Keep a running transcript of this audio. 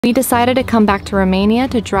We decided to come back to Romania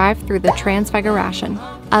to drive through the Transfagarasan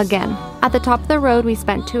again. At the top of the road, we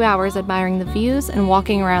spent 2 hours admiring the views and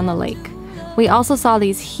walking around the lake. We also saw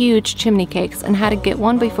these huge chimney cakes and had to get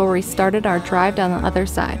one before we started our drive down the other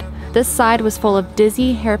side. This side was full of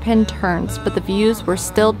dizzy, hairpin turns, but the views were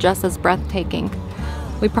still just as breathtaking.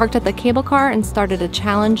 We parked at the cable car and started a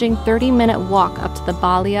challenging 30-minute walk up to the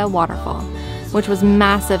Balea Waterfall, which was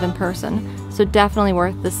massive in person, so definitely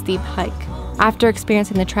worth the steep hike. After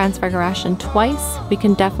experiencing the Transfagarasan twice, we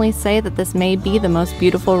can definitely say that this may be the most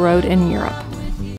beautiful road in Europe.